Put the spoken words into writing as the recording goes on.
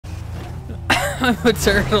I'm a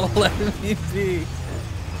turtle, let me be.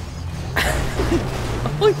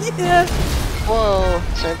 Oh yeah! Whoa,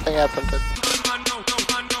 same thing happened to...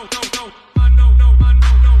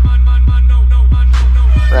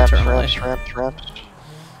 Ramps.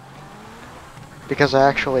 Because I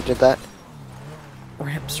actually did that.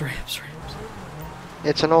 Ramps.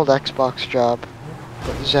 It's an old Xbox job.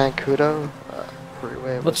 But Zancudo,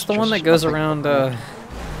 freeway. What's the one that goes around,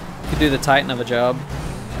 you do the Titan of a job?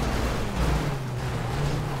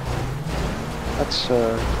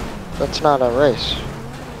 That's not a race.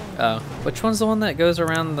 Oh. Which one's the one that goes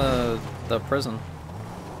around the prison?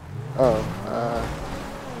 Oh,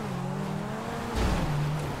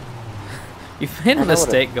 You've made a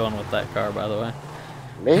mistake going with that car, by the way.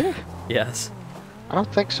 Me? Yes. I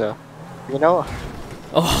don't think so. You know,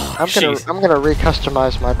 oh, I'm gonna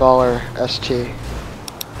recustomize my baller ST.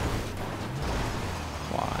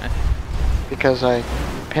 Why? Because I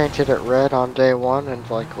painted it red on day one and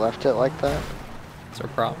like left it like that. Is there a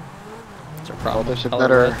problem? Is there a problem? Well,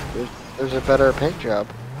 there's a better paint job.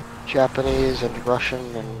 Japanese and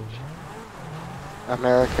Russian and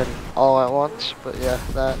American all at once. But yeah,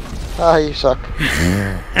 that. Ah, you suck.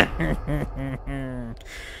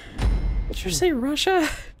 Did you say Russia?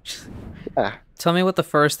 Yeah. Tell me what the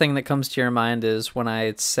first thing that comes to your mind is when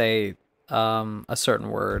I say a certain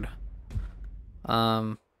word.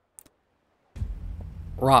 Rock.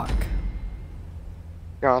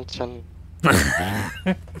 Johnson.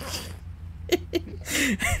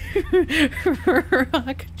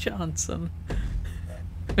 Rock Johnson.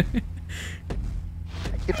 I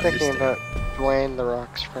keep thinking about Dwayne the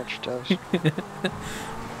Rock's French toast.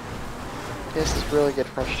 This is really good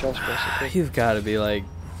French toast, basically. You've got to be like...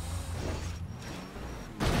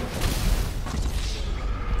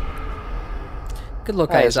 Good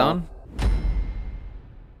look, Aizon.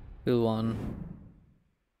 Who won?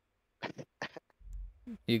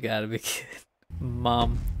 You gotta be kidding.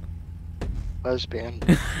 Mom. Lesbian.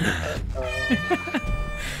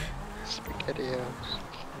 Spaghettios.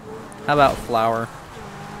 How about flour?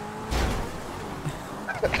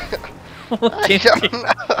 I don't know.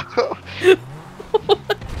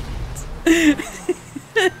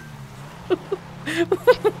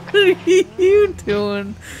 What are you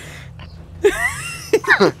doing?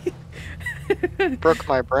 Broke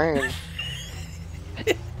my brain.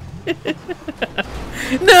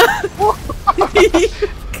 No! You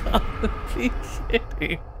gotta be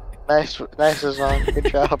kidding. Nice is on. Good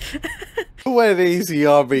job. You went easy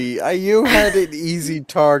on me. You had an easy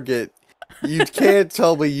target. You can't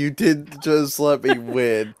tell me you didn't just let me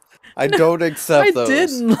win. I don't accept those. I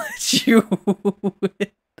didn't let you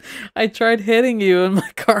win. I tried hitting you and my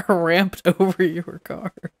car ramped over your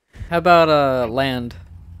car. How about land?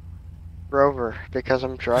 Rover, because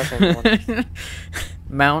I'm driving one.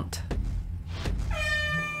 Mount.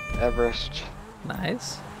 Everest.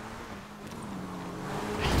 Nice.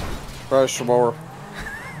 Rushmore.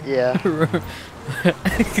 Yeah.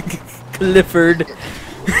 Clifford.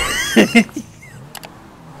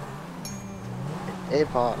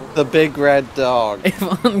 Avon. The big red dog.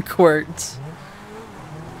 Avon Quartz.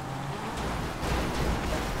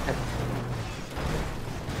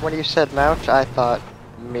 When you said mount, I thought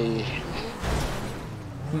me.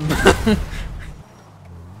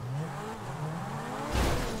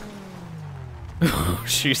 Oh,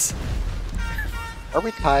 jeez. Are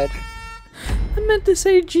we tied? I meant to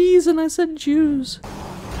say G's and I said Jews.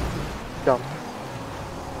 Dump.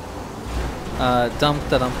 Dump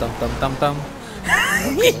da dum dum dum dum dum.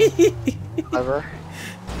 Clever.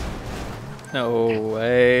 No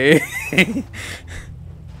way.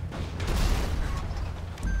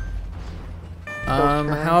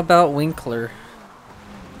 How about Winkler?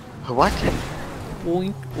 What?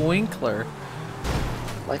 Winkler.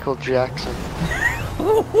 Michael Jackson.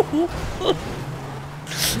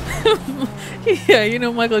 Yeah, you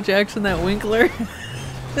know Michael Jackson, that Winkler?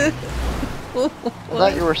 I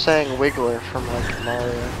thought you were saying Wiggler from like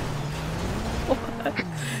Mario.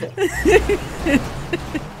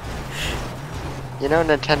 You know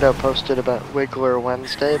Nintendo posted about Wiggler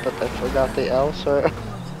Wednesday, but they forgot the L, so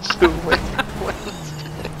it's Wiggler Wednesday.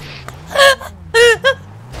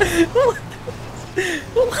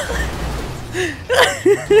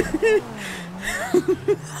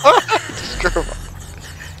 Screw up.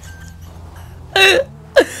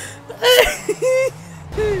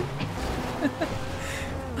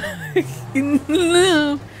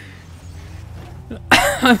 No.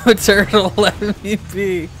 I'm a turtle, let me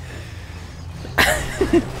be.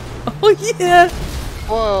 Oh yeah!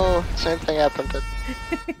 Whoa, same thing happened to...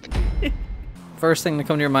 First thing to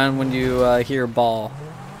come to your mind when you hear ball.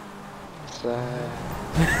 It's,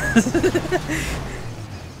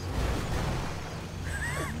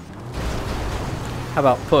 How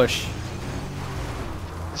about push?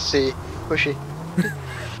 See, pushy.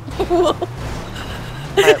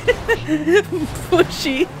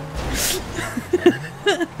 Pushy.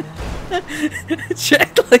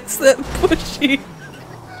 Jack likes that pushy.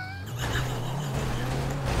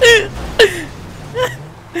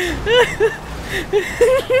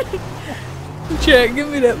 Jack, give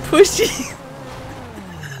me that pushy.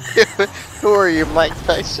 Who are you, Mike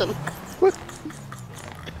Tyson?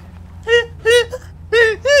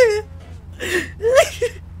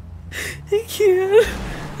 I can't.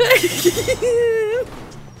 I can't.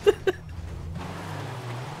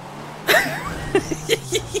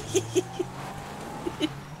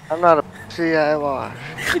 I'm not a pussy, I wash.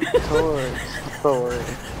 Toy Story.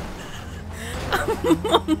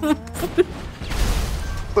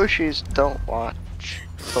 Pushies don't watch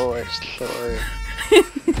Toy Story.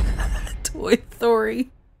 Toy Story.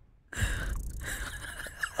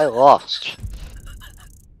 I lost.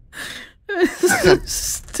 So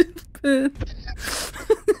stupid.